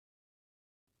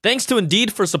Thanks to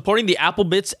Indeed for supporting the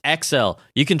Applebits XL.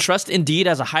 You can trust Indeed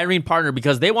as a hiring partner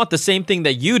because they want the same thing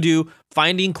that you do,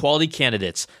 finding quality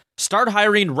candidates. Start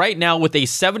hiring right now with a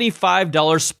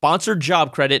 $75 sponsored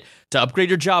job credit to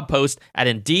upgrade your job post at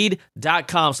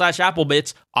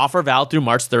Indeed.com/Applebits. Offer valid through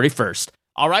March 31st.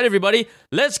 All right, everybody,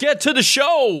 let's get to the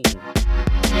show.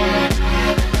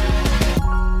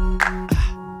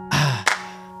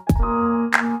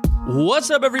 What's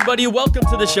up, everybody? Welcome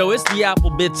to the show. It's the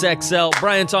Applebits XL.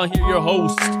 Brian Tong here, your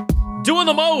host, doing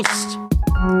the most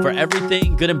for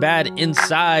everything good and bad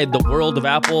inside the world of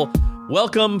Apple.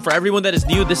 Welcome for everyone that is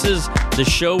new. This is the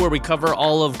show where we cover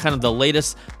all of kind of the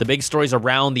latest, the big stories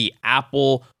around the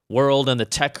Apple world and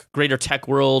the greater tech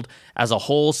world as a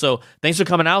whole. So thanks for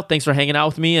coming out. Thanks for hanging out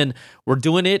with me. And we're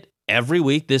doing it every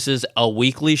week. This is a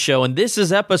weekly show, and this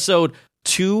is episode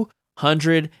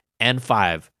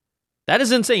 205. That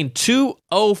is insane.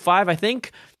 205, I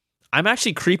think. I'm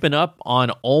actually creeping up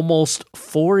on almost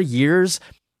 4 years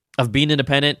of being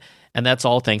independent, and that's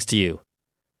all thanks to you.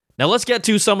 Now let's get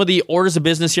to some of the orders of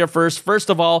business here first. First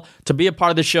of all, to be a part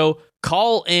of the show,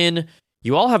 call in.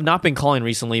 You all have not been calling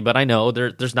recently, but I know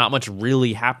there's not much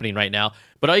really happening right now.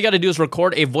 But all you got to do is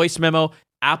record a voice memo.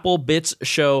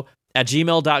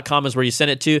 applebitsshow@gmail.com is where you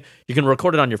send it to. You can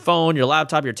record it on your phone, your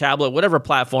laptop, your tablet, whatever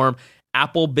platform.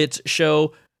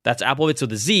 applebitsshow, that's Applebits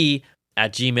with a Z,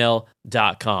 at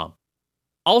gmail.com.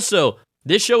 Also,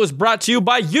 this show is brought to you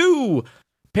by you.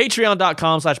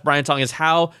 Patreon.com/Brian Tong is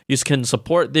how you can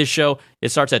support this show. It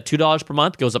starts at $2 per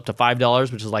month, goes up to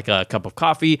 $5, which is like a cup of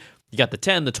coffee. You got the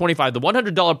 $10, the $25, the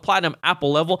 $100 platinum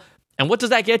Apple level. And what does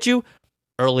that get you?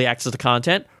 Early access to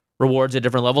content, rewards at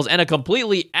different levels, and a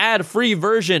completely ad-free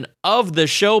version of the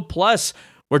show. Plus,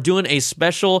 we're doing a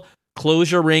special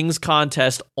Closure Rings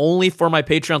contest only for my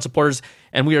Patreon supporters,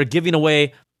 and we are giving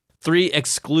away 3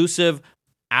 exclusive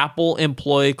Apple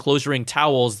employee Closure Ring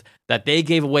towels that they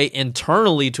gave away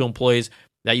internally to employees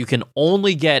that you can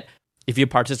only get if you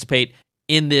participate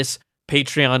in this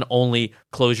Patreon-only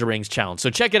Closure Rings challenge. So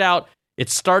check it out. It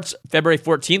starts February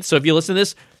 14th, so if you listen to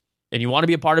this and you want to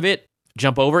be a part of it,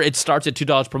 jump over. It starts at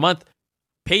 $2 per month.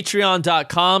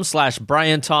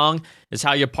 Patreon.com/Brian Tong is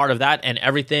how you're part of that and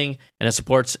everything, and it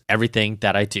supports everything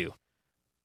that I do.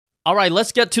 All right,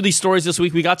 let's get to these stories this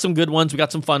week. We got some good ones. We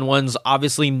got some fun ones.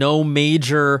 Obviously, no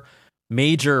major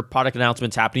product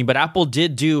announcements happening, but Apple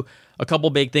did do a couple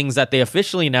big things that they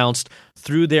officially announced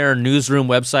through their newsroom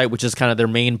website, which is kind of their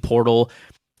main portal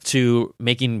to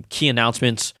making key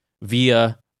announcements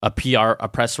via a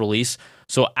press release.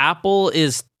 So Apple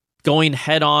is going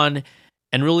head on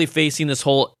and really facing this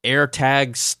whole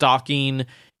AirTag stalking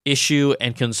issue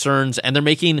and concerns, and they're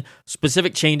making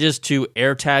specific changes to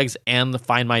AirTags and the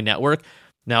Find My network.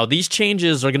 Now, these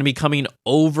changes are going to be coming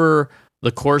over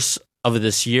the course of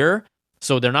this year,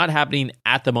 so they're not happening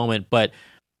at the moment, but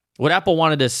what Apple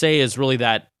wanted to say is really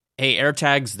that, hey,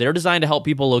 AirTags, they're designed to help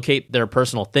people locate their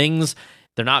personal things.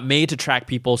 They're not made to track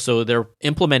people, so they're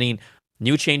implementing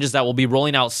new changes that will be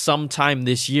rolling out sometime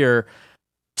this year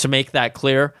to make that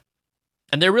clear.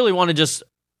 And they really want to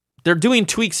they're doing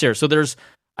tweaks here. So there's,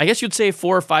 I guess you'd say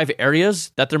 4 or 5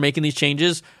 areas that they're making these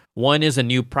changes. One is a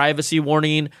new privacy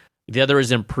warning. The other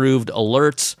is improved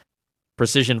alerts,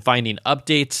 precision finding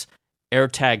updates,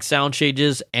 AirTag sound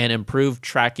changes, and improved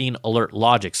tracking alert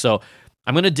logic. So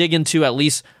I'm going to dig into at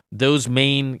least those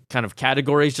main kind of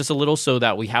categories just a little so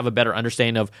that we have a better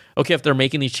understanding of, okay, if they're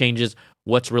making these changes,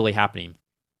 what's really happening.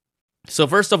 So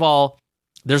first of all,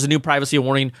 there's a new privacy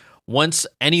warning. Once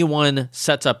anyone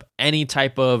sets up any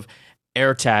type of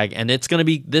AirTag, and it's going to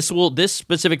be this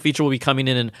specific feature will be coming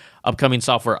in an upcoming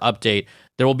software update.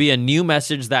 There will be a new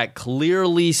message that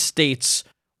clearly states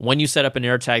when you set up an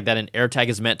AirTag that an AirTag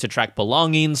is meant to track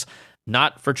belongings,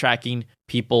 not for tracking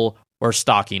people or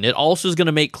stalking. It also is going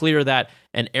to make clear that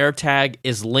an AirTag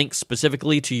is linked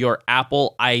specifically to your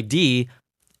Apple ID,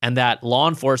 and that law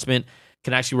enforcement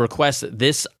can actually request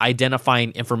this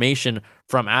identifying information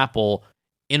from Apple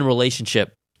in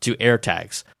relationship to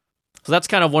AirTags. So that's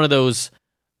kind of one of those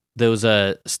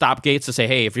stop gates to say,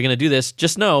 hey, if you're going to do this,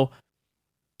 just know,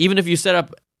 even if you set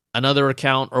up another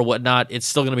account or whatnot, it's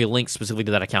still going to be linked specifically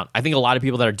to that account. I think a lot of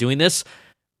people that are doing this,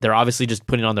 they're obviously just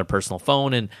putting it on their personal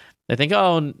phone, and they think,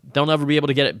 oh, they'll never be able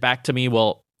to get it back to me.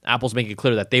 Well, Apple's making it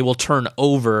clear that they will turn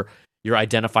over your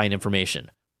identifying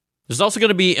information. There's also going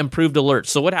to be improved alerts.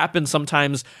 So what happens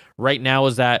sometimes right now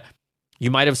is that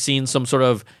you might have seen some sort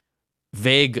of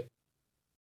vague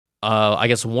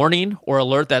warning or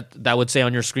alert that would say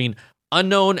on your screen,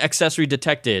 unknown accessory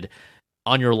detected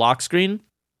on your lock screen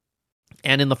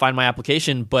and in the Find My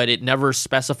application, but it never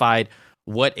specified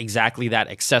what exactly that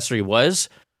accessory was.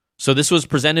 So this was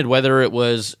presented whether it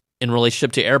was in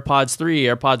relationship to AirPods 3,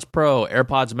 AirPods Pro,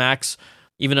 AirPods Max,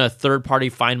 even a third-party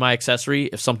Find My accessory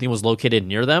if something was located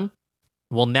near them.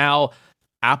 Well, now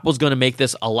Apple's going to make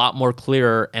this a lot more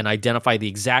clearer and identify the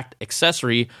exact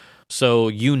accessory so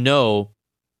you know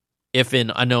if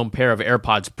an unknown pair of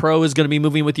AirPods Pro is going to be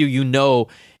moving with you. You know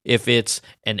if it's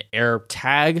an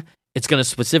AirTag, it's going to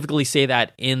specifically say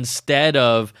that instead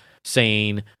of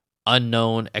saying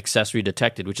unknown accessory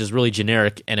detected, which is really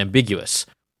generic and ambiguous.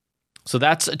 So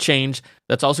that's a change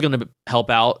that's also going to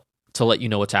help out to let you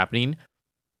know what's happening.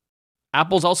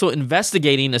 Apple's also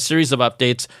investigating a series of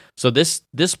updates. So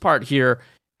this part here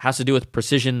has to do with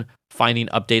precision finding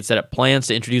updates that it plans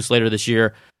to introduce later this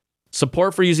year.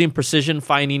 Support for using precision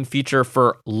finding feature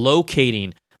for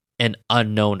locating an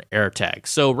unknown AirTag.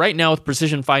 So right now with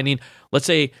precision finding, let's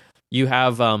say you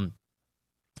have an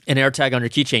AirTag on your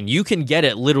keychain. You can get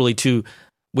it literally to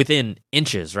within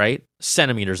inches, right?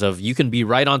 Centimeters of, you can be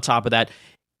right on top of that.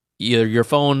 Your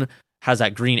phone has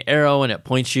that green arrow and it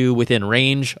points you within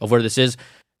range of where this is.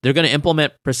 They're going to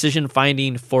implement precision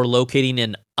finding for locating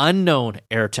an unknown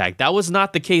AirTag. That was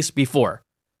not the case before.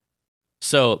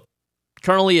 So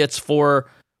currently it's for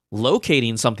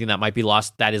locating something that might be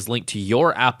lost that is linked to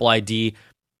your Apple ID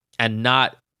and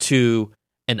not to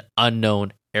an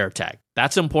unknown AirTag.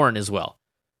 That's important as well.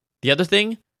 The other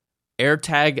thing,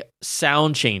 AirTag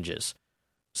sound changes.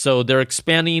 So they're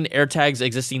expanding AirTag's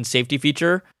existing safety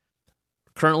feature.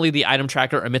 Currently, the item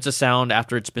tracker emits a sound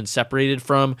after it's been separated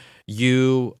from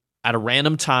you at a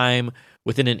random time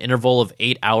within an interval of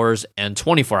 8 hours and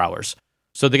 24 hours.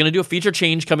 So they're going to do a feature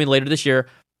change coming later this year.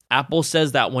 Apple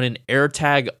says that when an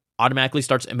AirTag automatically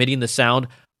starts emitting the sound,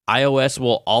 iOS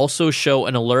will also show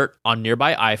an alert on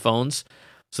nearby iPhones.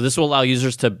 So this will allow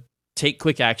users to take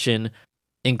quick action,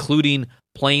 including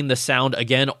playing the sound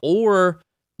again or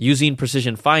using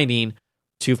precision finding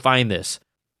to find this.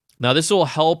 Now, this will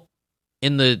help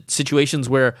in the situations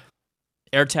where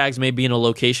AirTags may be in a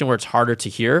location where it's harder to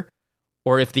hear,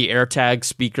 or if the AirTag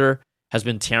speaker has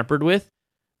been tampered with.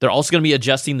 They're also going to be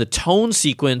adjusting the tone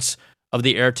sequence of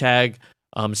the AirTag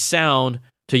sound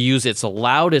to use its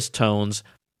loudest tones,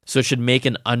 so it should make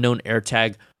an unknown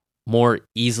AirTag more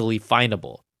easily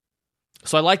findable.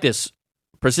 So I like this.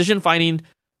 Precision finding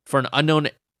for an unknown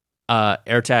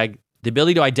AirTag, the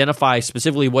ability to identify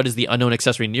specifically what is the unknown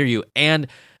accessory near you, and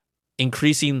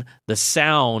increasing the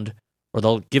sound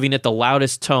or giving it the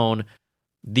loudest tone.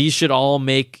 These should all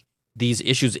make these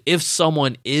issues, if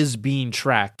someone is being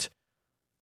tracked,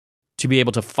 to be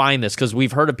able to find this. Because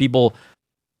we've heard of people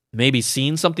maybe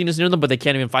seeing something is near them, but they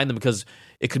can't even find them because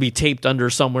it could be taped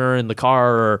under somewhere in the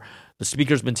car or the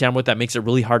speaker's been tampered with. That makes it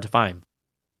really hard to find.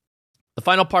 The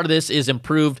final part of this is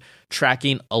improved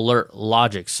tracking alert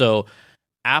logic. So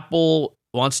Apple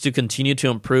wants to continue to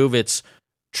improve its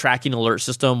tracking alert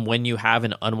system when you have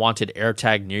an unwanted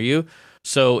AirTag near you.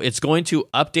 So it's going to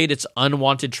update its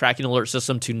unwanted tracking alert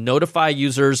system to notify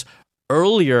users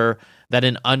earlier that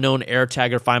an unknown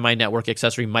AirTag or Find My network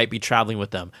accessory might be traveling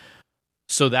with them.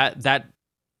 So that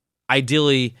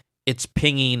ideally it's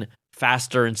pinging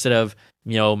faster instead of,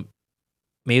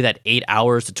 maybe that 8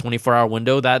 hours to 24-hour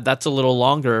window. That's a little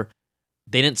longer.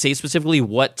 They didn't say specifically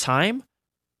what time,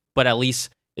 but at least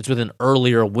it's with an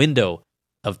earlier window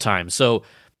of time. So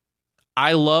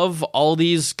I love all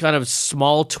these kind of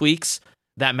small tweaks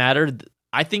that matter.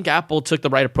 I think Apple took the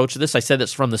right approach to this. I said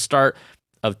this from the start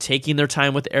of taking their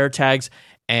time with AirTags,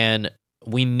 and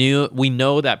we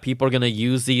know that people are going to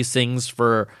use these things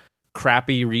for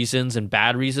crappy reasons and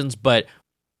bad reasons, but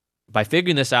by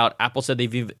figuring this out, Apple said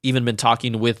they've even been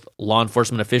talking with law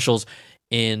enforcement officials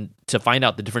to find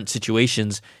out the different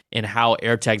situations and how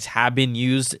AirTags have been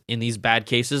used in these bad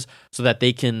cases so that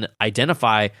they can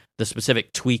identify the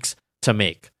specific tweaks to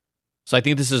make. So I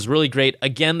think this is really great.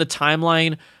 Again, the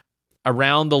timeline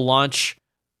around the launch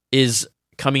is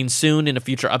coming soon in a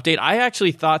future update. I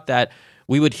actually thought that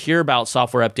we would hear about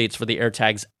software updates for the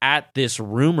AirTags at this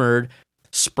rumored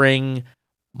spring,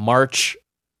 March,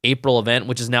 April event,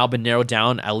 which has now been narrowed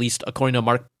down, at least according to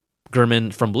Mark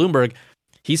Gurman from Bloomberg.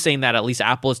 He's saying that at least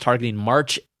Apple is targeting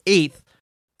March 8th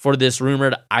for this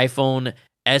rumored iPhone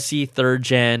SE 3rd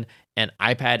Gen and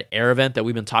iPad Air event that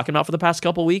we've been talking about for the past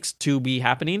couple weeks to be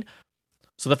happening.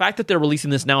 So the fact that they're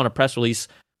releasing this now in a press release,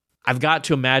 I've got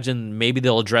to imagine maybe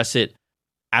they'll address it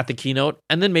at the keynote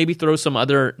and then maybe throw some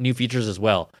other new features as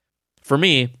well. For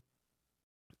me,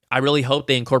 I really hope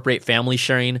they incorporate family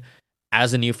sharing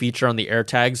as a new feature on the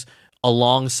AirTags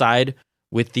alongside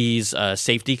with these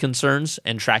safety concerns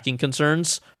and tracking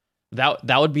concerns. That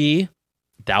would be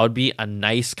a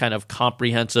nice kind of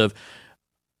comprehensive,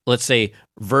 let's say,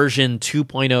 version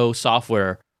 2.0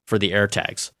 software for the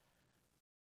AirTags.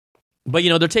 But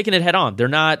they're taking it head on. They're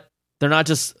not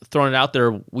just throwing it out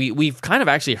there. We've kind of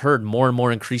actually heard more and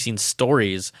more increasing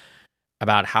stories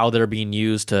about how they're being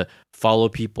used to follow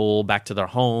people back to their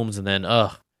homes and then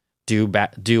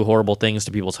do horrible things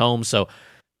to people's homes. So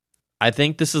I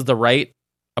think this is the right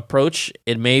approach.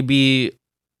 It may be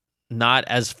not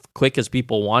as quick as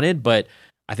people wanted, but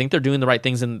I think they're doing the right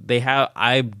things, and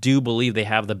I do believe they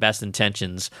have the best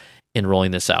intentions in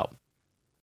rolling this out.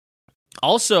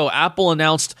 Also, Apple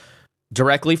announced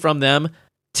directly from them,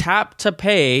 Tap to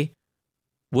Pay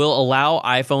will allow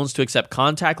iPhones to accept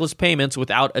contactless payments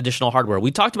without additional hardware.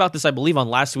 We talked about this, I believe, on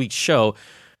last week's show,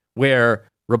 where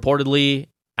reportedly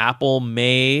Apple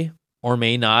may or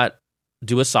may not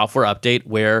do a software update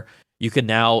where you can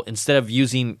now, instead of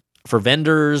using for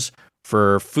vendors,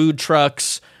 for food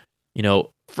trucks,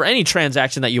 for any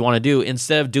transaction that you want to do,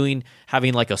 instead of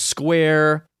having like a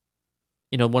Square,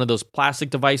 one of those plastic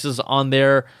devices on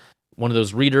there, one of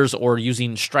those readers, or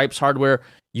using Stripe's hardware,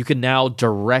 you can now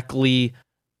directly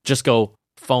just go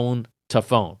phone to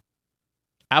phone.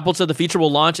 Apple said the feature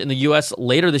will launch in the US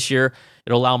later this year.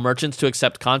 It'll allow merchants to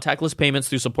accept contactless payments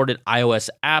through supported iOS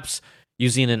apps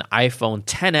using an iPhone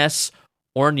XS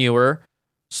or newer.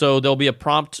 So there'll be a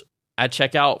prompt at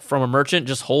checkout from a merchant.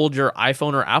 Just hold your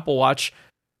iPhone or Apple Watch.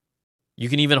 You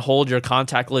can even hold your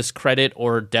contactless credit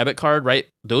or debit card, right?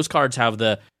 Those cards have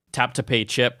the Tap to Pay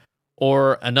chip,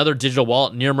 or another digital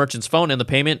wallet near a merchant's phone, and the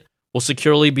payment will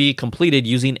securely be completed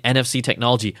using NFC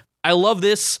technology. I love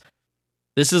this.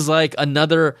 This is like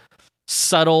another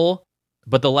subtle,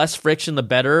 but the less friction, the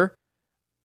better,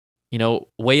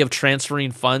 way of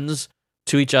transferring funds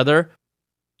to each other.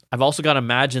 I've also got to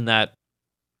imagine that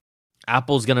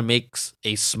Apple's going to make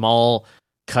a small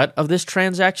cut of this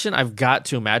transaction. I've got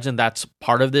to imagine that's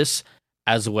part of this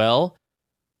as well.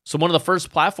 So one of the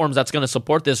first platforms that's going to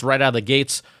support this right out of the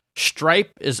gates,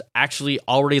 Stripe, is actually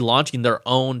already launching their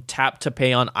own Tap to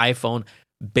Pay on iPhone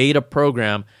beta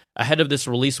program ahead of this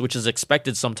release, which is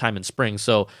expected sometime in spring.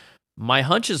 So my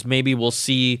hunch is maybe we'll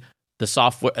see a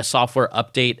software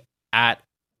update at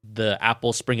the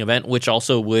Apple Spring event, which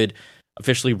also would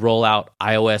officially roll out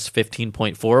iOS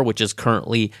 15.4, which is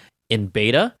currently in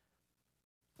beta.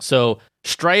 So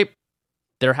Stripe,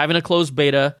 they're having a closed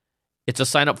beta. It's a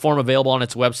sign-up form available on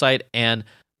its website, and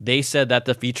they said that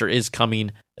the feature is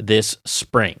coming this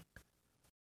spring.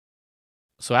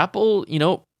 So Apple,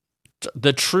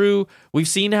 we've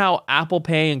seen how Apple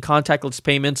Pay and contactless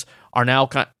payments are now,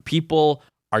 people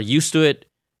are used to it.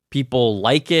 People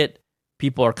like it.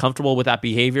 People are comfortable with that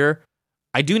behavior.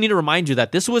 I do need to remind you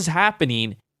that this was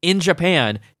happening in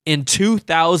Japan in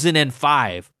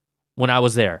 2005 when I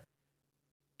was there.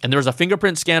 And there was a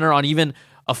fingerprint scanner on even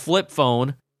a flip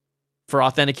phone for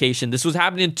authentication. This was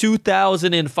happening in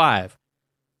 2005.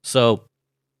 So,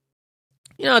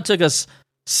 it took us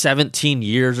 17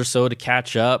 years or so to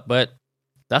catch up, but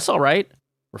that's all right.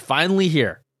 We're finally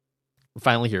here.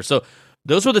 So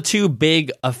those were the two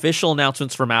big official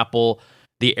announcements from Apple,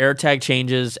 the AirTag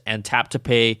changes and Tap to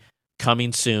Pay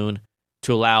coming soon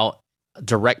to allow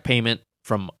direct payment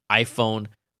from iPhone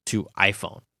to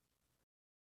iPhone.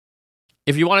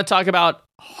 If you want to talk about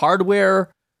hardware,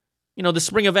 the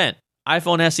spring event,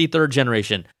 iPhone SE 3rd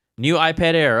generation, new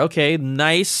iPad Air. Okay,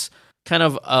 nice, kind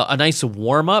of a nice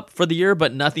warm-up for the year,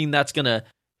 but nothing that's going to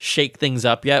shake things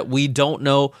up yet. We don't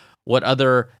know what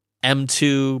other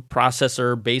M2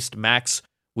 processor-based Macs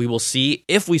we will see,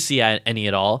 if we see any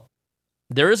at all.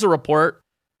 There is a report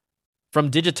from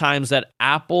Digitimes that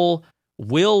Apple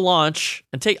will launch,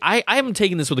 and I haven't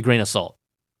taken this with a grain of salt.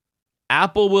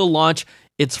 Apple will launch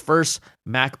its first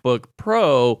MacBook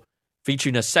Pro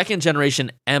featuring a 2nd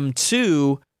generation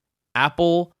M2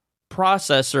 Apple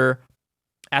processor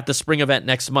at the spring event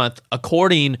next month,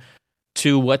 according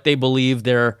to what they believe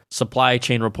their supply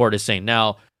chain report is saying.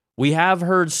 Now, we have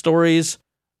heard stories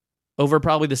over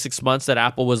probably the 6 months that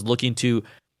Apple was looking to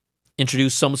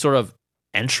introduce some sort of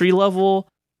entry-level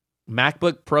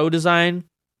MacBook Pro design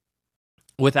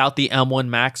without the M1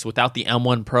 Max, without the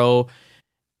M1 Pro.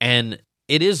 And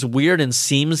it is weird and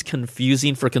seems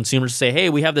confusing for consumers to say, hey,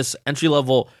 we have this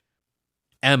entry-level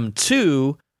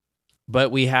M2,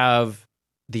 but we have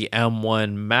the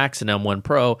M1 Max and M1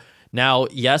 Pro. Now,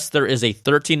 yes, there is a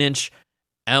 13-inch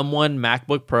M1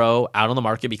 MacBook Pro out on the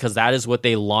market because that is what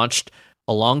they launched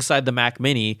alongside the Mac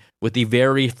Mini with the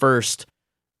very first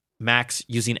Macs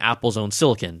using Apple's own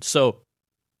silicon. So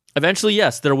eventually,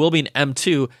 yes, there will be an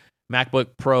M2 MacBook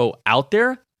Pro out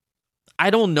there. I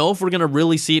don't know if we're going to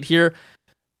really see it here.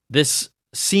 This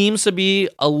seems to be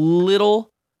a little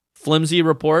flimsy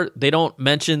report. They don't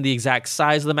mention the exact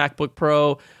size of the MacBook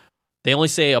Pro. They only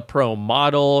say a Pro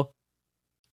model.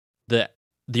 The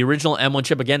the original M1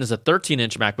 chip, again, is a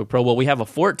 13-inch MacBook Pro. Well, we have a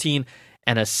 14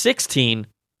 and a 16.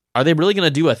 Are they really going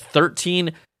to do a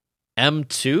 13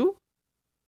 M2?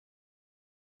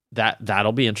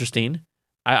 That'll be interesting.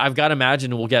 I've got to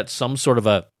imagine we'll get some sort of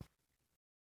a...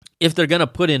 If they're going to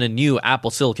put in a new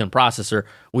Apple Silicon processor,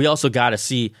 we also got to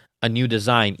see a new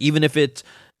design. Even if it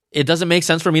doesn't make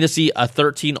sense for me to see a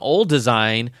 13 old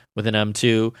design with an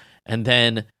M2 and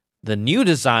then the new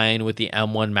design with the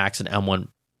M1 Max and M1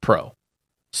 Pro.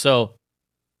 So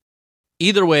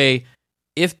either way,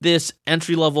 if this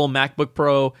entry-level MacBook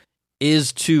Pro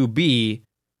is to be,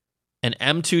 an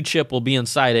M2 chip will be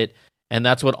inside it, and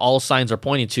that's what all signs are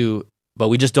pointing to, but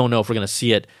we just don't know if we're going to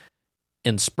see it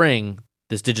in spring.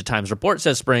 This DigiTimes report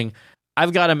says spring.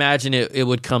 I've got to imagine it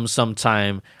would come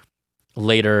sometime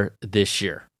later this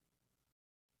year.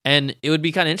 And it would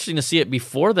be kind of interesting to see it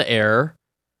before the Air,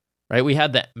 right? We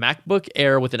had the MacBook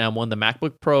Air with an M1, the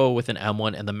MacBook Pro with an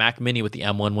M1, and the Mac Mini with the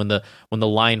M1 when the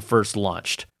line first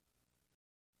launched.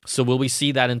 So will we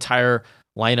see that entire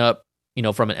lineup,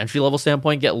 from an entry-level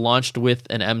standpoint, get launched with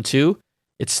an M2?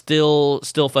 It's still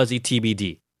fuzzy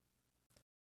TBD.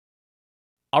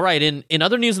 All right, in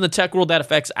other news in the tech world that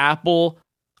affects Apple,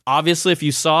 obviously, if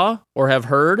you saw or have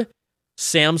heard,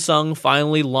 Samsung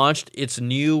finally launched its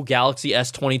new Galaxy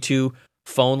S22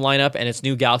 phone lineup and its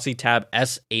new Galaxy Tab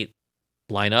S8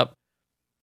 lineup.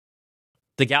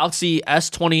 The Galaxy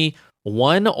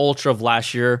S21 Ultra of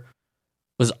last year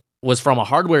was from a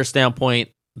hardware standpoint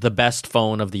the best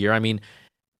phone of the year. I mean,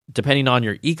 depending on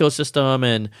your ecosystem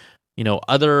and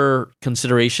other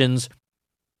considerations,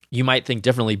 you might think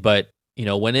differently, but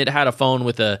when it had a phone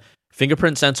with a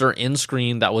fingerprint sensor in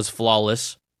screen that was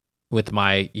flawless with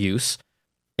my use,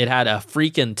 it had a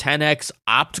freaking 10x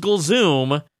optical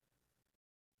zoom,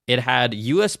 it had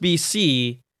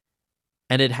USB-C,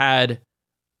 and it had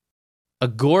a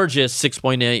gorgeous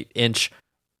 6.8-inch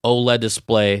OLED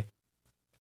display.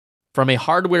 From a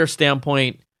hardware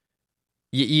standpoint,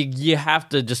 you have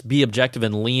to just be objective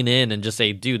and lean in and just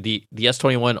say, dude, the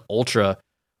S21 Ultra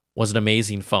was an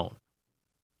amazing phone.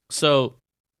 So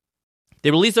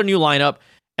they released their new lineup,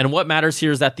 and what matters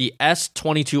here is that the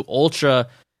S22 Ultra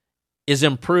is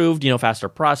improved, faster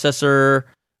processor,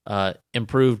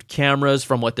 improved cameras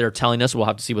from what they're telling us. We'll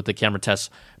have to see what the camera tests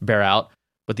bear out.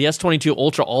 But the S22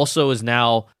 Ultra also is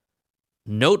now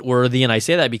noteworthy, and I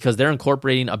say that because they're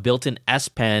incorporating a built-in S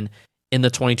Pen in the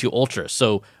 22 Ultra.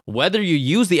 So whether you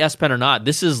use the S Pen or not,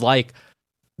 this is like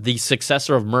the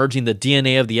successor of merging the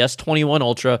DNA of the S21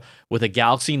 Ultra with a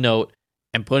Galaxy Note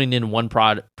and putting in one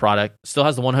product. Still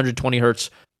has the 120 hertz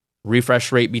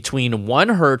refresh rate between 1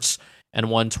 hertz and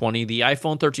 120. The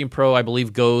iPhone 13 Pro, I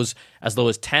believe, goes as low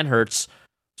as 10 hertz.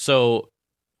 So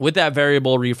with that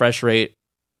variable refresh rate,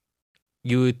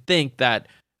 you would think that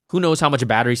who knows how much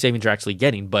battery savings you're actually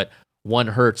getting, but 1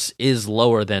 hertz is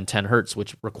lower than 10 hertz,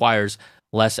 which requires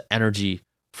less energy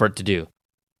for it to do.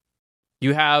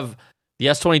 You have the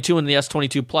S22 and the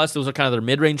S22 Plus. Those are kind of their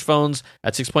mid-range phones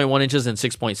at 6.1 inches and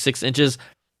 6.6 inches.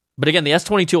 But again, the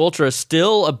S22 Ultra is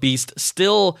still a beast,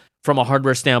 still from a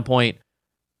hardware standpoint,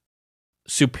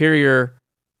 superior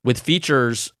with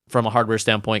features from a hardware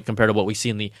standpoint compared to what we see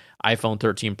in the iPhone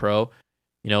 13 Pro.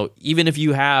 Even if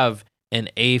you have an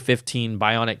A15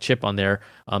 Bionic chip on there,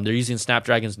 they're using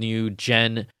Snapdragon's new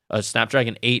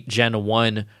Snapdragon 8 Gen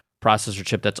 1 processor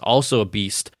chip that's also a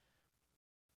beast.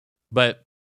 But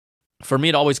for me,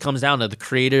 it always comes down to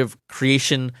the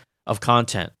creation of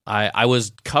content. I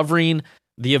was covering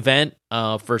the event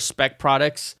for Spec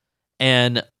Products,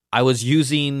 and I was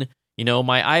using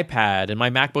my iPad and my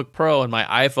MacBook Pro and my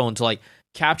iPhone to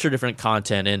capture different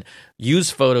content and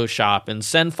use Photoshop and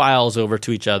send files over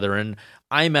to each other and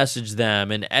iMessage them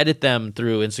and edit them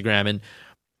through Instagram. And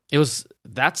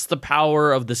that's the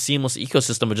power of the seamless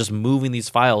ecosystem of just moving these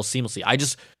files seamlessly. I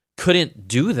just couldn't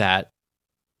do that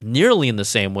nearly in the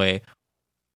same way.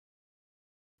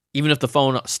 Even if the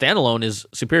phone standalone is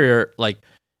superior, I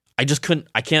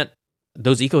can't,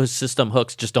 those ecosystem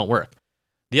hooks just don't work.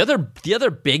 The other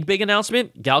big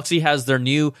announcement, Galaxy has their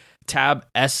new Tab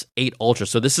S8 Ultra.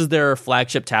 So this is their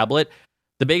flagship tablet.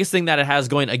 The biggest thing that it has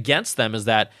going against them is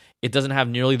that it doesn't have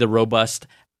nearly the robust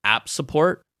app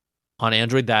support on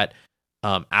Android that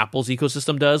Apple's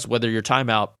ecosystem does, whether you're talking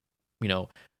about,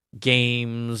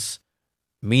 games,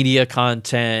 media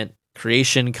content,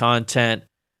 creation content.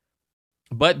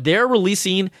 But they're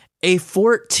releasing a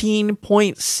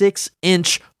 14.6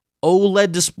 inch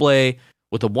OLED display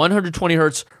with a 120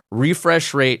 hertz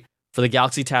refresh rate for the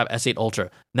Galaxy Tab S8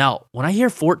 Ultra. Now, when I hear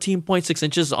 14.6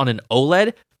 inches on an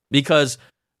OLED, because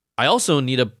I also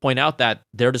need to point out that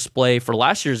their display for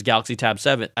last year's Galaxy Tab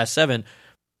S7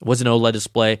 was an OLED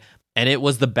display, and it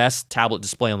was the best tablet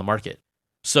display on the market.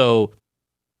 So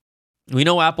we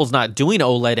know Apple's not doing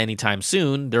OLED anytime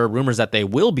soon. There are rumors that they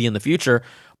will be in the future,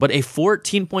 but a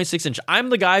 14.6 inch. I'm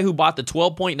the guy who bought the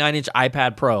 12.9 inch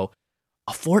iPad Pro.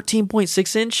 A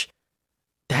 14.6 inch?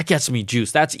 That gets me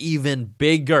juiced. That's even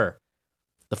bigger.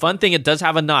 The fun thing, it does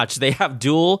have a notch. They have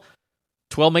dual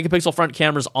 12 megapixel front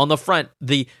cameras on the front.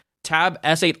 The Tab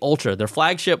S8 Ultra, their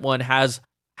flagship one, has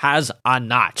a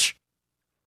notch.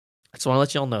 I just want to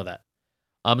let y'all know that.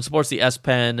 It supports the S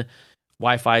Pen,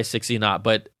 Wi-Fi 6E not,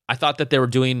 but I thought that they were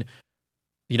doing,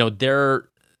 they're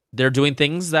doing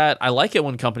things that I like it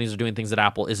when companies are doing things that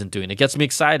Apple isn't doing. It gets me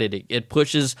excited. It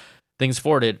pushes things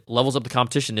forward. It levels up the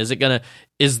competition. Is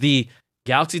the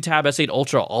Galaxy Tab S8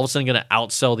 Ultra all of a sudden going to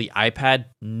outsell the iPad?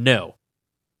 No.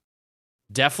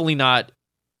 Definitely not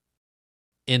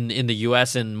in the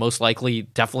US, and most likely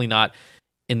definitely not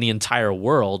in the entire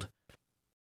world.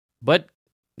 But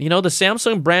the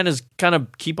Samsung brand is kind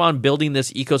of keep on building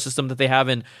this ecosystem that they have.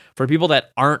 And for people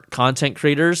that aren't content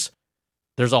creators,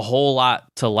 there's a whole lot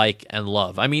to like and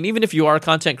love. I mean, even if you are a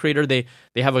content creator, they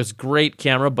have a great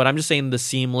camera, but I'm just saying the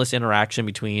seamless interaction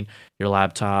between your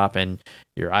laptop and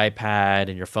your iPad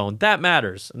and your phone, that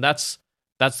matters. And that's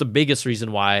the biggest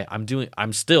reason why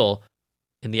I'm still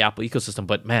in the Apple ecosystem.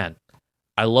 But man,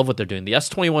 I love what they're doing. The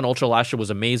S21 Ultra last year was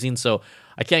amazing, so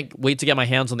I can't wait to get my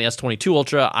hands on the S22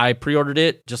 Ultra. I pre-ordered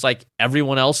it just like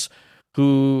everyone else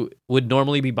who would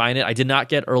normally be buying it. I did not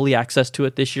get early access to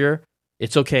it this year.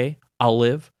 It's okay. I'll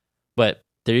live. But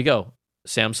there you go.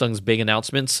 Samsung's big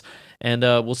announcements, and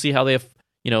we'll see how they have,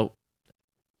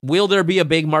 will there be a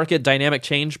big market dynamic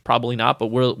change? Probably not, but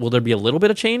will there be a little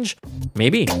bit of change?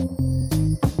 Maybe.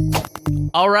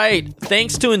 All right.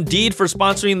 Thanks to Indeed for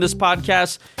sponsoring this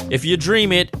podcast. If you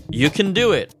dream it, you can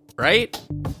do it, right?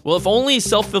 Well, if only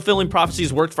self-fulfilling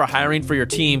prophecies worked for hiring for your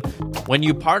team, when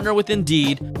you partner with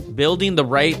Indeed, building the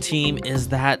right team is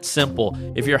that simple.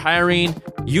 If you're hiring,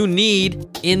 you need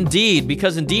Indeed,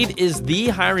 because Indeed is the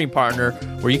hiring partner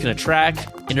where you can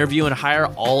attract, interview, and hire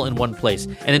all in one place.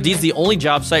 And Indeed's the only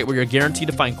job site where you're guaranteed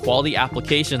to find quality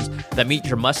applications that meet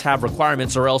your must-have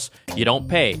requirements, or else you don't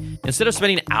pay. Instead of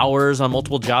spending hours on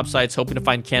multiple job sites hoping to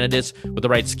find candidates with the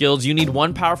right skills, you need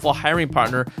one powerful hiring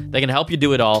partner that can help you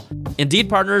do it all. Indeed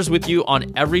partners with you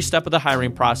on every step of the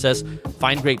hiring process.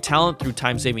 Find great talent through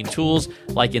time-saving tools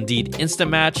like Indeed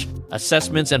Instant Match,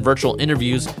 assessments, and virtual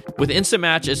interviews. With Instant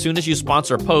Match, as soon as you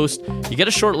sponsor a post, you get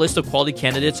a short list of quality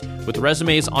candidates with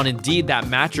resumes on Indeed that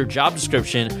match your job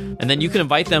description, and then you can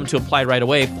invite them to apply right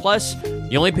away. Plus,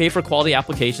 you only pay for quality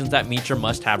applications that meet your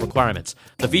must-have requirements.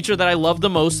 The feature that I love the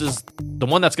most is the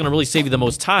one that's going to really save you the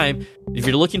most time. If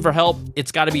you're looking for help,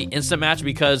 it's got to be Instant Match,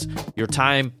 because your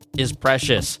time is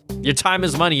precious. Your time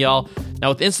is money, y'all. Now,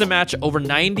 with Instant Match, over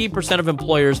 90% of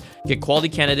employers get quality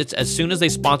candidates as soon as they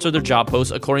sponsor their job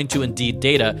posts, according to Indeed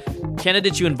data.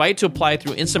 Candidates you invite to apply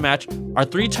through Instant Match are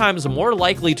 3 times more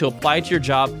likely to apply to your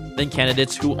job than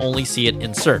candidates who only see it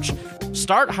in search.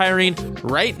 Start hiring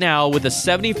right now with a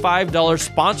 $75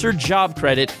 sponsored job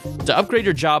credit to upgrade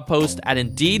your job post at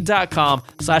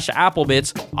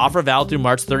Indeed.com/Applebits. Offer valid through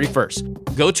March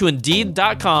 31st. Go to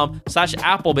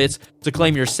Indeed.com/Applebits to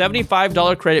claim your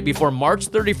 $75 credit before March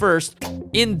 31st.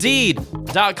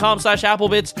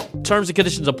 Indeed.com/Applebits. Terms and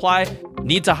conditions apply.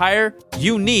 Need to hire?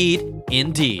 You need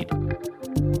Indeed.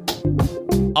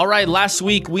 All right, last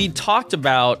week we talked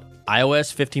about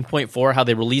iOS 15.4, how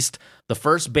they released the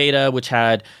first beta, which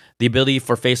had the ability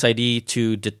for Face ID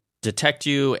to detect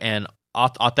you and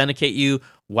authenticate you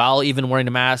while even wearing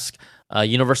a mask,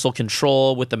 universal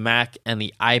control with the Mac and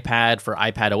the iPad for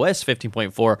iPadOS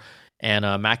 15.4, and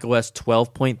macOS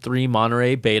 12.3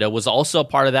 Monterey beta was also a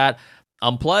part of that.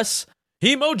 Plus,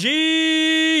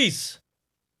 emojis!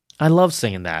 I love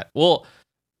saying that. Well,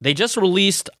 they just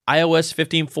released iOS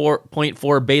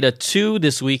 15.4 beta 2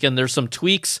 this week, and there's some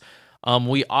tweaks.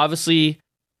 We obviously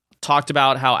talked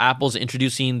about how Apple's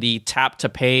introducing the tap to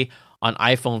pay on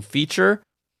iPhone feature.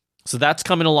 So that's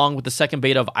coming along with the second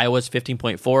beta of iOS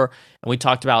 15.4. And we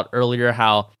talked about earlier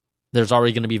how there's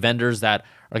already going to be vendors that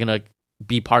are going to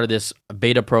be part of this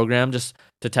beta program just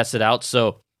to test it out.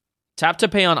 So tap to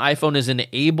pay on iPhone is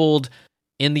enabled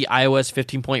in the iOS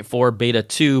 15.4 beta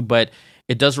 2, but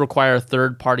it does require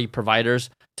third-party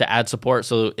providers to add support.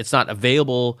 So it's not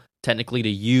available technically to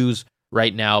use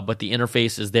right now, but the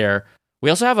interface is there. We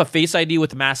also have a Face ID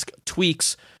with mask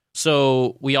tweaks.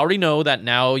 So we already know that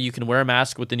now you can wear a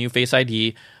mask with the new Face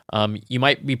ID. You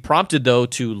might be prompted, though,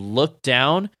 to look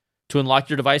down to unlock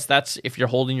your device. That's if you're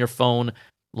holding your phone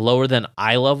lower than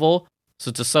eye level. So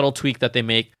it's a subtle tweak that they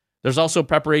make. There's also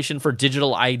preparation for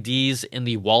digital IDs in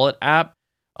the Wallet app.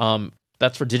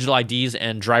 That's for digital IDs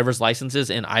and driver's licenses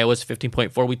in iOS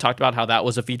 15.4. We talked about how that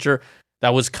was a feature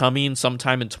that was coming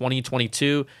sometime in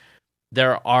 2022.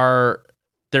 There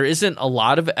isn't a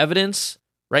lot of evidence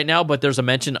right now, but there's a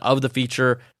mention of the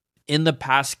feature in the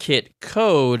Passkit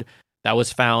code that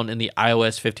was found in the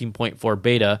iOS 15.4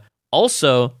 beta.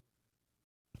 Also,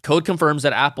 code confirms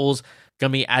that Apple's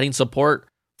going to be adding support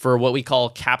for what we call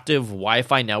captive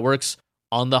Wi-Fi networks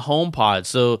on the HomePod.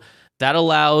 So that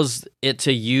allows it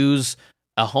to use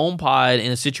a HomePod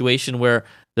in a situation where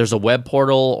there's a web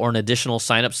portal or an additional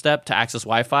sign-up step to access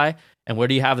Wi-Fi. And where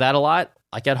do you have that a lot?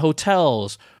 Like at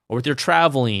hotels or with your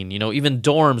traveling, even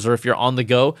dorms, or if you're on the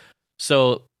go.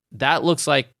 So that looks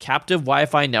like captive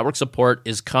Wi-Fi network support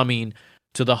is coming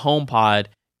to the HomePod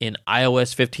in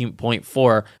iOS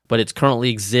 15.4, but it currently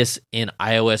exists in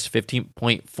iOS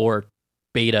 15.4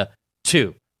 beta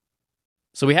 2.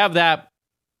 So we have that.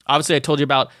 Obviously, I told you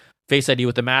about Face ID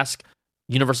with the mask,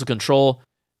 universal control,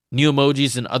 new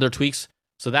emojis, and other tweaks.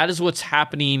 So that is what's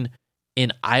happening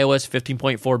in iOS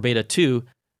 15.4 beta 2.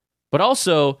 But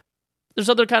also, there's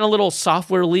other kind of little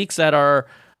software leaks that are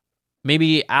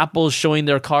maybe Apple's showing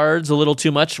their cards a little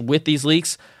too much with these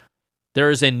leaks. There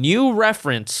is a new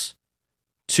reference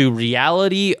to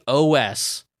Reality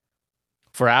OS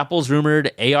for Apple's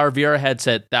rumored AR/VR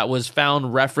headset that was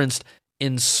found referenced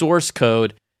in source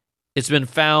code. It's been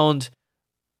found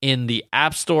in the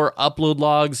App Store upload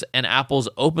logs and Apple's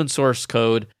open source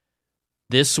code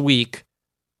this week.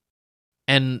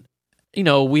 And,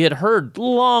 we had heard a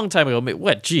long time ago,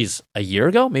 a year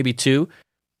ago, maybe 2.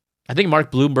 I think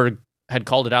Mark Bloomberg had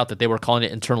called it out that they were calling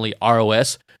it internally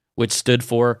ROS, which stood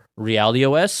for Reality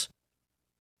OS.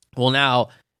 Well, now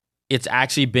it's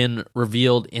actually been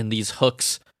revealed in these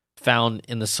hooks found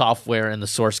in the software and the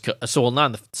source code. So, not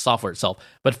in the software itself,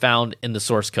 but found in the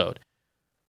source code.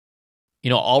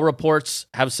 All reports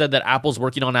have said that Apple's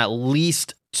working on at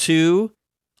least 2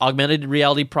 augmented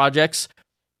reality projects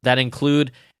that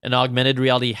include an augmented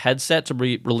reality headset to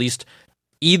be released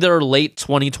either late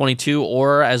 2022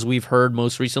 or, as we've heard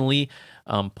most recently,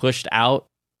 pushed out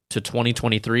to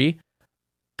 2023.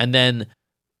 And then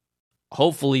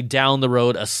hopefully down the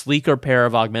road, a sleeker pair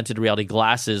of augmented reality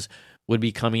glasses would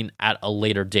be coming at a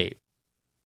later date.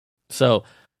 So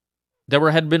there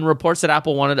had been reports that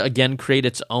Apple wanted to again create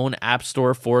its own app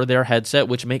store for their headset,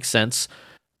 which makes sense.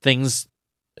 Things,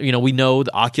 we know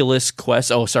the Oculus Quest,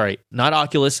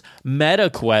 Meta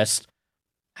Quest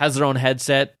has their own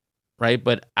headset, right?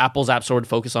 But Apple's app store would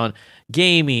focus on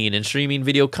gaming and streaming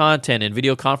video content and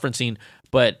video conferencing,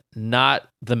 but not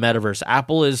the metaverse.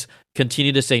 Apple is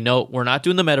continuing to say, no, we're not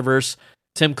doing the metaverse.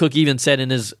 Tim Cook even said in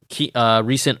his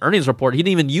recent earnings report, he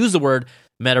didn't even use the word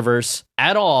metaverse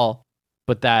at all,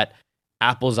 but that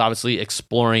Apple is obviously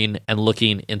exploring and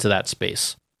looking into that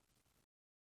space.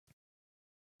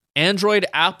 Android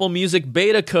Apple Music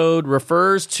beta code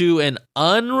refers to an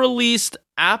unreleased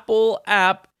Apple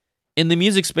app in the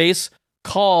music space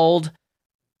called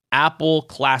Apple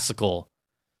Classical.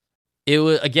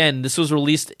 This was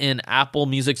released in Apple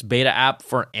Music's beta app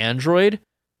for Android.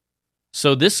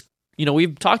 So this,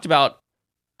 we've talked about,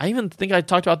 I even think I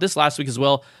talked about this last week as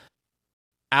well.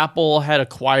 Apple had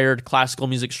acquired classical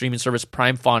music streaming service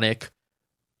Primephonic,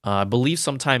 I believe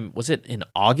sometime, was it in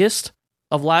August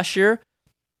of last year?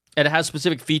 And it has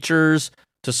specific features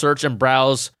to search and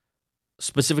browse,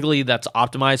 specifically that's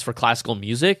optimized for classical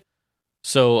music.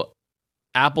 So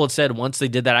Apple had said once they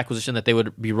did that acquisition that they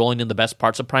would be rolling in the best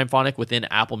parts of Primephonic within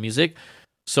Apple Music.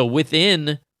 So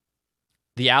within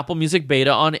the Apple Music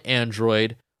beta on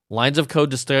Android, lines of code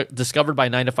discovered by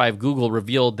 9to5 Google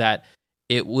revealed that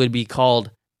it would be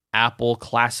called Apple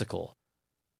Classical.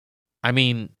 I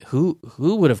mean, who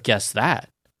would have guessed that?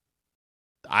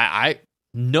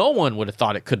 No one would have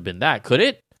thought it could have been that, could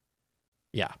it?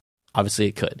 Yeah, obviously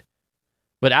it could.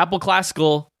 But Apple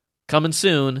Classical coming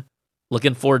soon.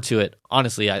 Looking forward to it.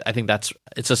 Honestly, I think it's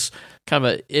just kind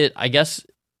of I guess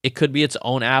it could be its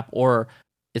own app, or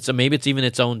maybe it's even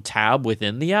its own tab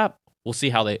within the app. We'll see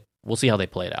how they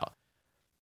play it out.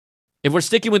 If we're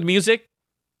sticking with music,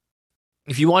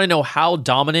 if you want to know how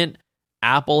dominant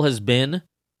Apple has been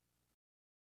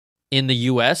in the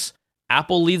US,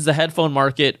 Apple leads the headphone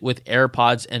market with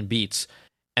AirPods and Beats.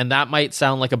 And that might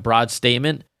sound like a broad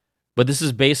statement, but this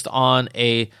is based on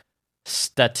a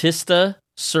Statista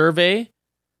survey,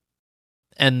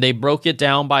 and they broke it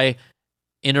down by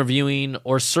interviewing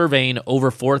or surveying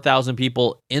over 4,000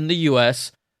 people in the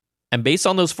US. And based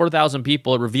on those 4,000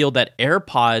 people, it revealed that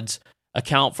AirPods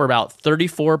account for about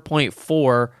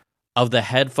 34.4% of the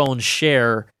headphone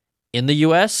share in the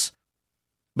US.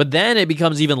 But then it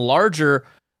becomes even larger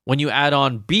when you add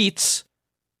on Beats,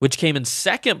 which came in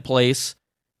second place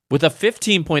with a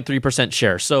 15.3%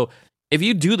 share. So if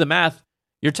you do the math,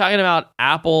 you're talking about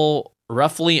Apple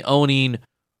roughly owning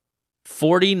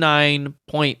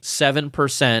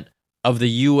 49.7% of the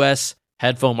US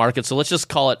headphone market. So let's just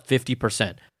call it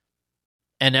 50%.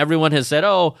 And everyone has said,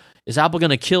 oh, is Apple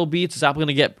going to kill Beats? Is Apple going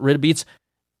to get rid of Beats?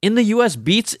 In the US,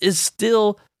 Beats is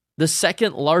still the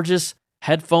second largest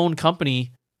headphone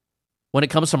company when it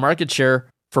comes to market share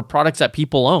for products that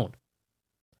people own.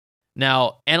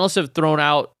 Now, analysts have thrown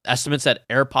out estimates that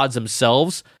AirPods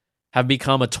themselves have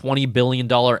become a $20 billion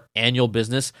annual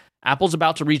business. Apple's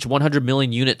about to reach 100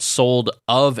 million units sold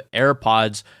of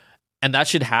AirPods, and that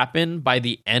should happen by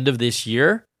the end of this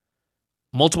year.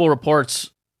 Multiple reports,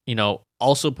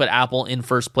 also put Apple in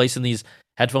first place in these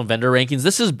headphone vendor rankings.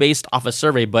 This is based off a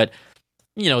survey, but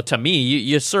to me,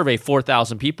 you survey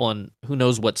 4,000 people, and who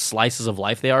knows what slices of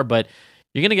life they are, but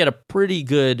you're going to get a pretty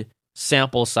good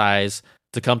sample size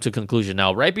to come to a conclusion.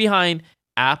 Now, right behind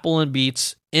Apple and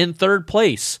Beats in third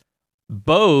place,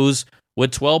 Bose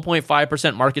with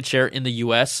 12.5% market share in the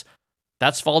US.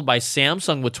 That's followed by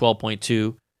Samsung with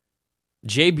 12.2%,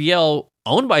 JBL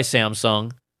owned by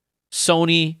Samsung,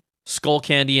 Sony,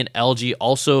 Skullcandy, and LG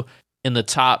also in the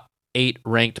top 8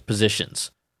 ranked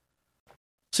positions.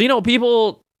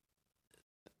 So,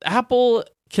 Apple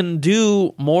can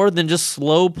do more than just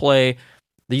slow play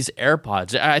these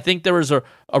AirPods. I think there was a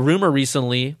rumor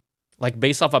recently, like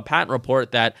based off a patent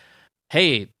report, that,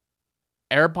 hey,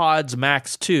 AirPods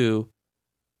Max 2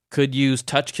 could use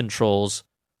touch controls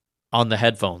on the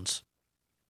headphones.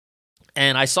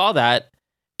 And I saw that,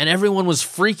 and everyone was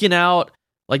freaking out,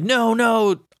 like,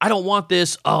 no, I don't want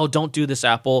this. Oh, don't do this,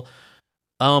 Apple.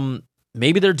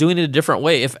 Maybe they're doing it a different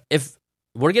way. If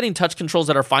we're getting touch controls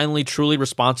that are finally truly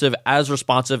responsive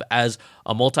as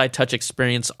a multi-touch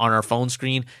experience on our phone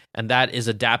screen, and that is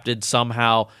adapted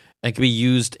somehow and can be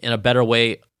used in a better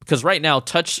way. Because right now,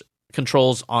 touch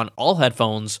controls on all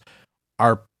headphones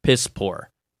are piss poor.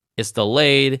 It's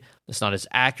delayed. It's not as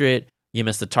accurate. You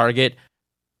miss the target.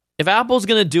 If Apple's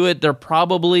going to do it,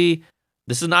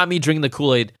 this is not me drinking the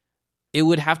Kool-Aid, it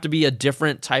would have to be a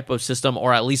different type of system,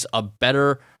 or at least a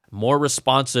better, more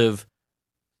responsive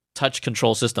touch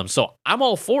control system. So I'm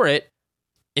all for it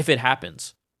if it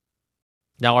happens.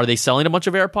 Now, are they selling a bunch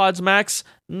of AirPods Max?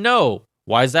 No.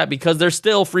 Why is that? Because they're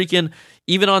still freaking,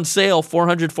 even on sale,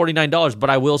 $449. But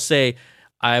I will say,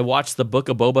 I watched the Book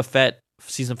of Boba Fett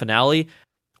season finale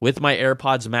with my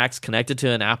AirPods Max connected to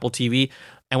an Apple TV.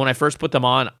 And when I first put them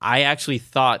on, I actually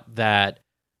thought that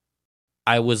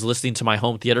I was listening to my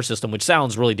home theater system, which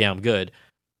sounds really damn good.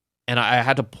 And I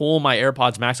had to pull my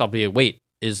AirPods Max off. Wait,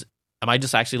 am I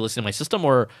just actually listening to my system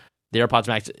or the AirPods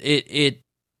Max? It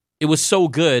was so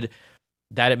good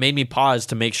that it made me pause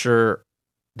to make sure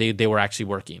they were actually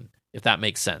working, if that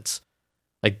makes sense.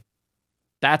 Like,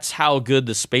 that's how good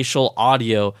the spatial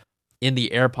audio in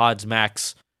the AirPods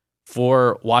Max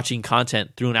for watching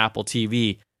content through an Apple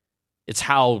TV, it's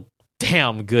how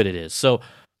damn good it is. So,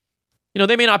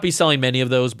 they may not be selling many of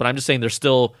those, but I'm just saying they're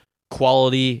still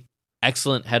quality,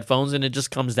 excellent headphones, and it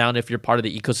just comes down if you're part of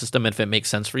the ecosystem and if it makes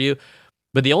sense for you.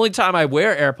 But the only time I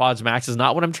wear AirPods Max is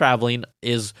not when I'm traveling,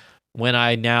 is when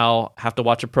I now have to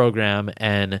watch a program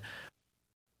and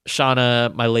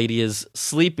Shauna, my lady, is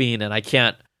sleeping and I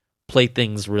can't play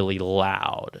things really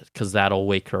loud because that'll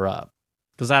wake her up.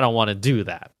 Because I don't want to do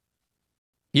that.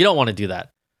 You don't want to do that.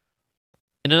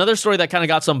 And another story that kind of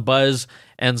got some buzz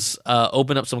and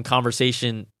opened up some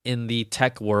conversation in the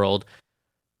tech world,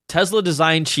 Tesla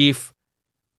design chief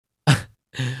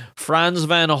Franz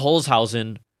van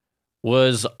Holzhausen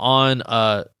was on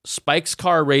Spike's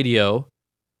Car Radio.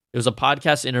 It was a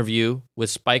podcast interview with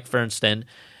Spike Fernsten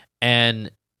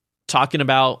and talking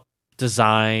about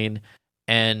design.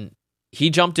 And he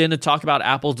jumped in to talk about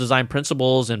Apple's design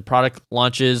principles and product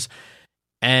launches.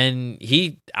 And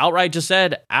he outright just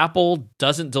said Apple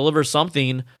doesn't deliver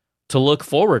something to look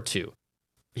forward to.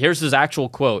 Here's his actual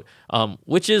quote,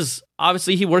 which is,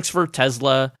 obviously he works for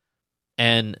Tesla,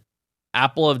 and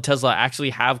Apple and Tesla actually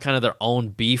have kind of their own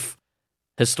beef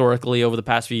historically over the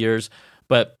past few years.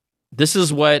 But this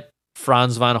is what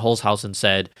Franz van Holzhausen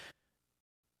said.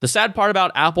 The sad part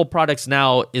about Apple products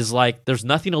now is like there's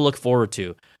nothing to look forward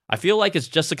to. I feel like it's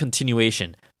just a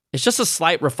continuation. It's just a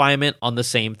slight refinement on the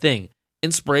same thing.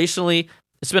 Inspirationally,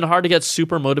 it's been hard to get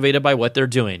super motivated by what they're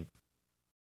doing.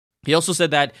 He also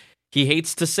said that he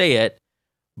hates to say it,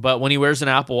 but when he wears an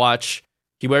Apple Watch,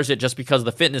 he wears it just because of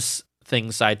the fitness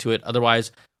thing side to it.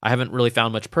 Otherwise, I haven't really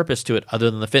found much purpose to it other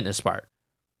than the fitness part.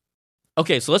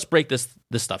 Okay, so let's break this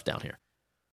stuff down here.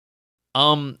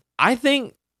 I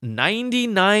think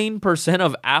 99%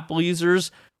 of Apple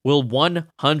users will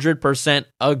 100%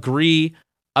 agree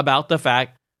about the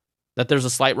fact that there's a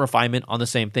slight refinement on the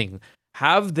same thing.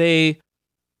 Have they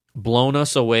blown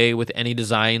us away with any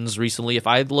designs recently? If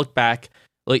I look back,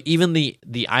 like even the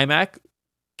iMac,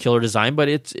 killer design, but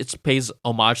it pays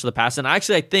homage to the past. And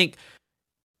actually, I think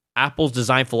Apple's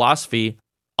design philosophy,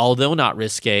 although not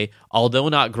risque, although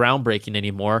not groundbreaking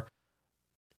anymore,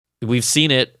 we've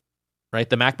seen it, right?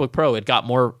 The MacBook Pro, it got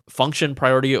more function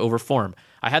priority over form.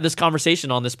 I had this conversation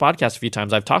on this podcast a few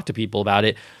times. I've talked to people about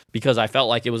it because I felt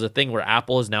like it was a thing where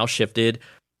Apple has now shifted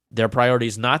their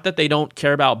priorities. Not that they don't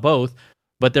care about both,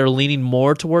 but they're leaning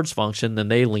more towards function than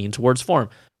they lean towards form.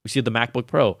 We see the MacBook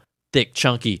Pro, thick,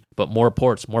 chunky, but more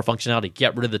ports, more functionality.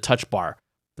 Get rid of the touch bar.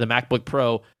 The MacBook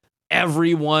Pro,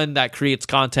 everyone that creates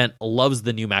content loves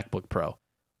the new MacBook Pro.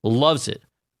 Loves it.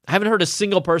 I haven't heard a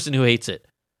single person who hates it.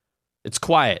 It's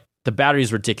quiet. The battery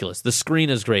is ridiculous. The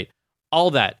screen is great.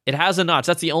 All that. It has a notch.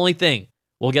 That's the only thing.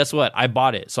 Well, guess what? I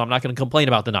bought it, so I'm not going to complain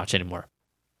about the notch anymore.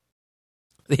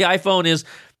 The iPhone is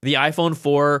the iPhone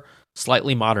 4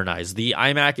 slightly modernized. The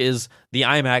iMac is the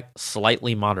iMac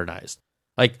slightly modernized.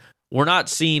 Like, we're not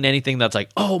seeing anything that's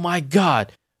like, oh my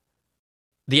God.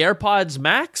 The AirPods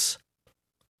Max,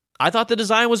 I thought the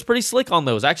design was pretty slick on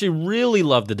those. I actually really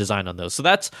loved the design on those. So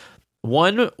that's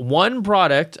one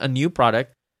product, a new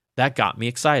product, that got me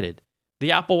excited.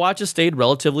 The Apple Watch has stayed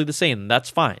relatively the same. That's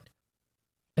fine.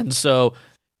 And so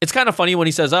it's kind of funny when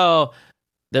he says, oh,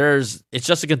 it's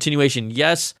just a continuation.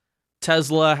 Yes,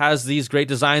 Tesla has these great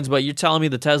designs, but you're telling me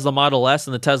the Tesla Model S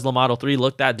and the Tesla Model 3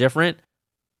 look that different?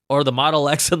 Or the Model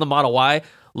X and the Model Y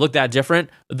look that different?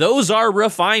 Those are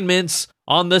refinements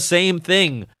on the same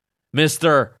thing,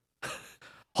 Mr.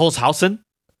 Holzhausen.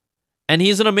 And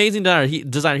he's an amazing designer.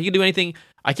 He can do anything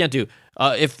I can't do.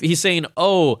 If he's saying,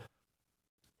 oh,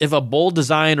 if a bold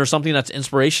design or something that's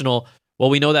inspirational,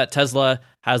 well, we know that Tesla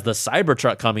has the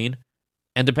Cybertruck coming,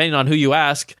 and depending on who you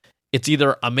ask, it's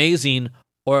either amazing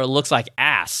or it looks like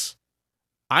ass.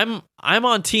 I'm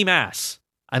on team ass.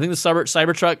 I think the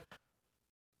Cybertruck,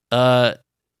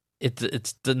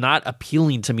 it's not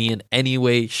appealing to me in any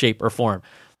way, shape, or form.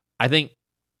 I think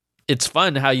it's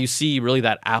fun how you see really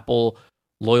that Apple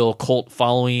loyal cult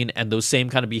following and those same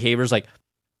kind of behaviors. Like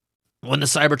when the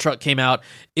Cybertruck came out,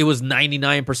 it was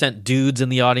 99% dudes in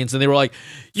the audience, and they were like,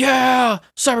 yeah,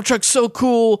 Cybertruck's so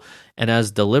cool. And as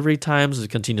delivery times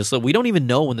continue to slow, we don't even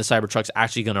know when the Cybertruck's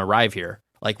actually going to arrive here.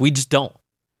 Like, we just don't.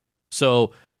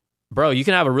 So, bro, you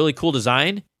can have a really cool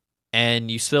design,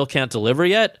 and you still can't deliver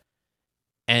yet.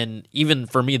 And even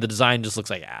for me, the design just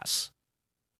looks like ass.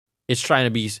 It's trying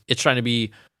to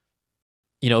be,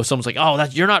 you know, someone's like, oh,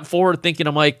 you're not forward thinking.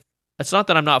 I'm like, it's not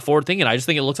that I'm not forward thinking. I just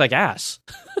think it looks like ass.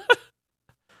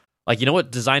 Like, you know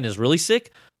what design is really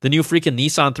sick? The new freaking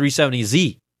Nissan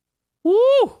 370Z.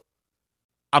 Woo!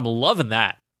 I'm loving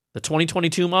that. The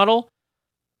 2022 model.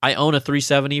 I own a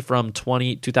 370 from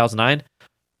 2009.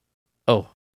 Oh,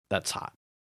 that's hot.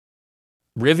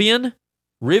 Rivian.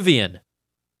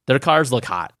 Their cars look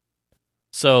hot.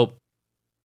 So,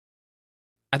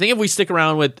 I think if we stick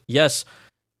around with, yes,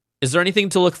 is there anything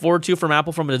to look forward to from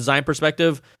Apple from a design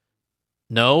perspective?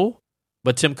 No.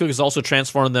 But Tim Cook has also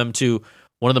transformed them to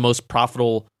one of the most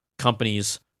profitable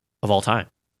companies of all time.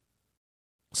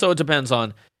 So it depends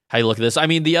on how you look at this. I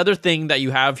mean, the other thing that you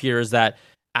have here is that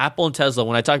Apple and Tesla,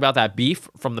 when I talk about that beef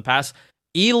from the past,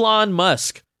 Elon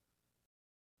Musk,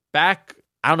 back,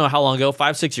 I don't know how long ago,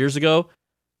 5-6 years ago,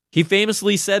 he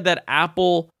famously said that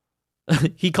Apple,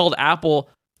 he called Apple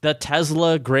the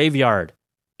Tesla graveyard,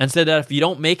 and said that if you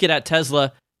don't make it at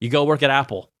Tesla, you go work at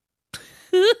Apple.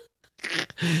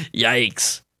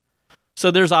 Yikes. So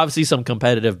there's obviously some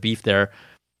competitive beef there.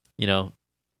 You know,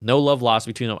 no love lost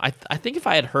between them. I think if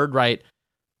I had heard right,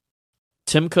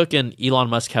 Tim Cook and Elon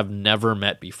Musk have never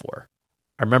met before.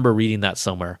 I remember reading that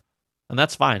somewhere. And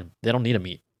that's fine. They don't need to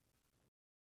meet.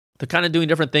 They're kind of doing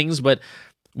different things, but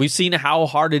we've seen how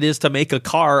hard it is to make a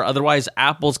car. Otherwise,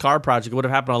 Apple's car project would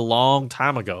have happened a long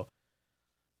time ago.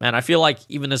 Man, I feel like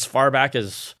even as far back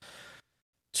as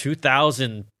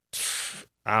 2000,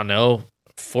 I don't know,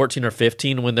 14 or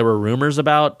 15, when there were rumors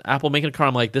about Apple making a car,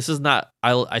 I'm like, this is not,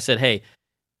 I said, hey,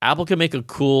 Apple can make a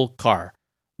cool car,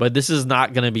 but this is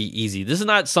not going to be easy. This is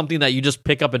not something that you just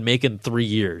pick up and make in 3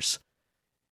 years.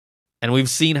 And we've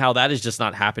seen how that is just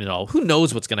not happening at all. Who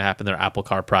knows what's going to happen in their Apple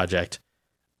car project?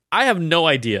 I have no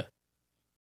idea.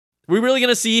 Are we really going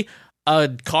to see a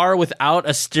car without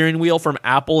a steering wheel from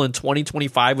Apple in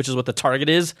 2025, which is what the target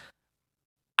is?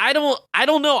 I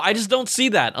don't know. I just don't see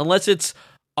that unless it's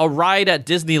a ride at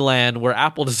Disneyland where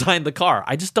Apple designed the car.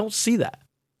 I just don't see that.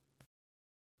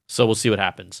 So we'll see what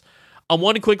happens.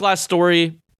 One quick last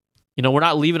story. You know, we're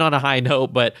not leaving on a high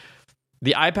note, but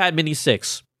the iPad Mini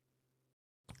 6,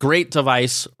 great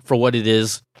device for what it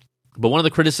is. But one of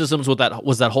the criticisms with that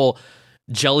was that whole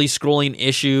jelly scrolling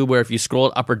issue where if you scroll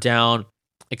it up or down,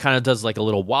 it kind of does like a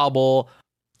little wobble.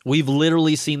 We've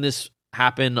literally seen this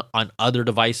happen on other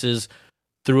devices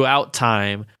throughout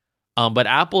time. But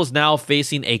Apple is now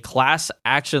facing a class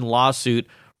action lawsuit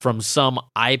from some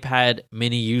iPad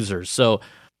mini users. So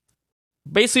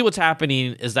basically what's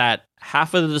happening is that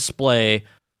half of the display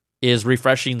is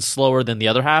refreshing slower than the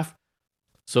other half.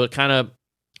 So it kind of,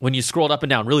 when you scroll it up and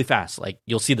down really fast, like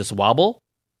you'll see this wobble.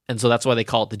 And so that's why they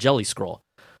call it the jelly scroll.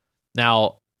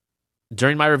 Now,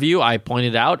 during my review, I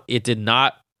pointed out it did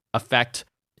not affect,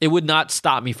 it would not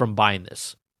stop me from buying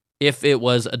this if it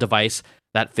was a device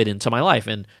that fit into my life.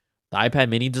 And the iPad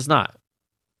mini does not.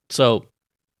 So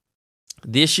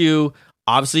the issue,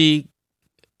 obviously,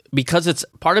 because it's,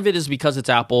 part of it is because it's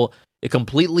Apple, it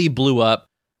completely blew up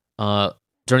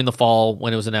during the fall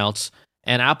when it was announced.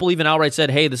 And Apple even outright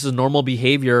said, hey, this is normal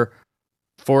behavior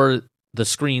for the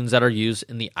screens that are used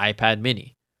in the iPad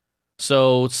mini.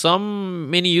 So some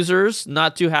mini users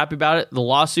not too happy about it. The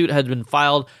lawsuit had been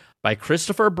filed by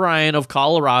Christopher Bryan of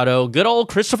Colorado, good old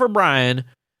Christopher Bryan,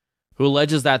 who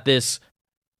alleges that this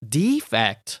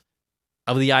defect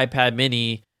of the iPad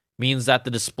mini means that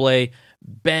the display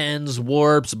bends,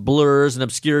 warps, blurs, and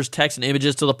obscures text and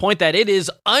images to the point that it is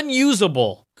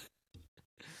unusable.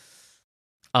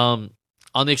 On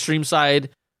the extreme side,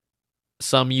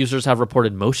 some users have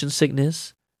reported motion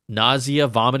sickness, nausea,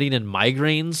 vomiting, and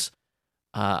migraines.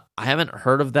 I haven't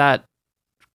heard of that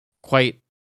quite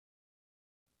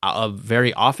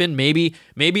very often. Maybe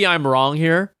I'm wrong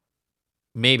here.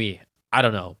 Maybe. I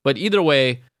don't know. But either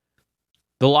way,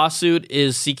 the lawsuit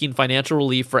is seeking financial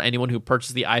relief for anyone who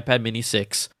purchased the iPad mini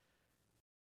 6.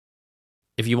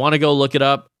 If you want to go look it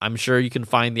up, I'm sure you can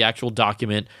find the actual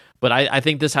document. But I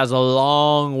think this has a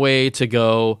long way to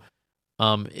go.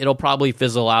 It'll probably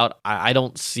fizzle out. I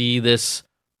don't see this.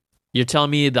 You're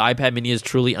telling me the iPad mini is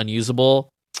truly unusable?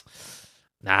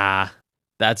 Nah,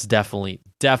 that's definitely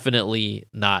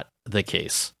not the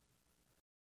case.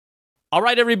 All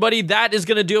right, everybody, that is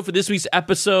going to do it for this week's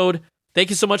episode. Thank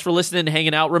you so much for listening and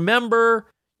hanging out. Remember,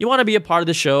 you want to be a part of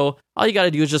the show, all you got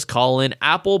to do is just call in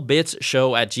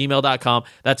applebitsshow@gmail.com.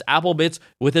 That's applebits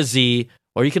with a Z,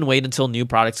 or you can wait until new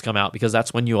products come out because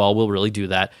that's when you all will really do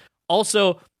that.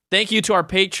 Also, thank you to our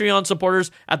Patreon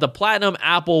supporters at the Platinum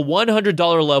Apple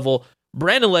 $100 level,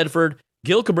 Brandon Ledford,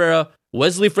 Gil Cabrera,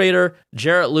 Wesley Frater,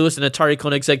 Jarrett Lewis, and Atari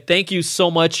Koenigsegg. Thank you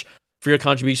so much for your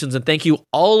contributions, and thank you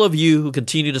all of you who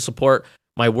continue to support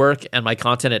my work and my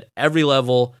content at every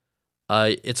level.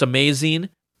 It's amazing,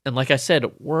 and like I said,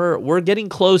 we're getting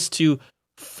close to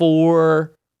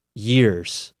 4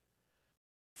 years.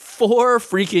 4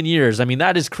 freaking years. I mean,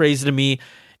 that is crazy to me.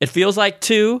 It feels like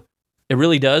 2. It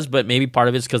really does, but maybe part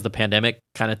of it's because the pandemic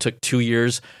kind of took 2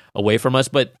 years away from us.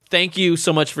 But thank you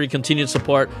so much for your continued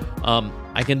support.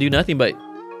 I can do nothing but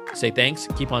say thanks,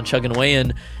 keep on chugging away,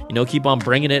 and keep on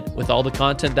bringing it with all the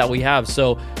content that we have.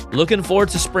 So looking forward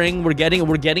to spring. We're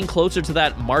getting closer to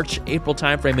that March-April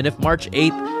timeframe, and if March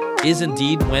 8th is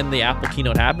indeed when the Apple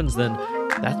keynote happens, then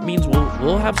that means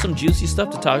we'll have some juicy stuff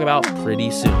to talk about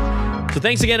pretty soon. So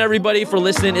thanks again, everybody, for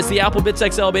listening. It's the Apple Bits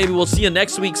XL, baby. We'll see you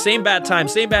next week. Same bad time,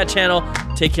 same bad channel.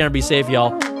 Take care and be safe,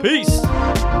 y'all. Peace.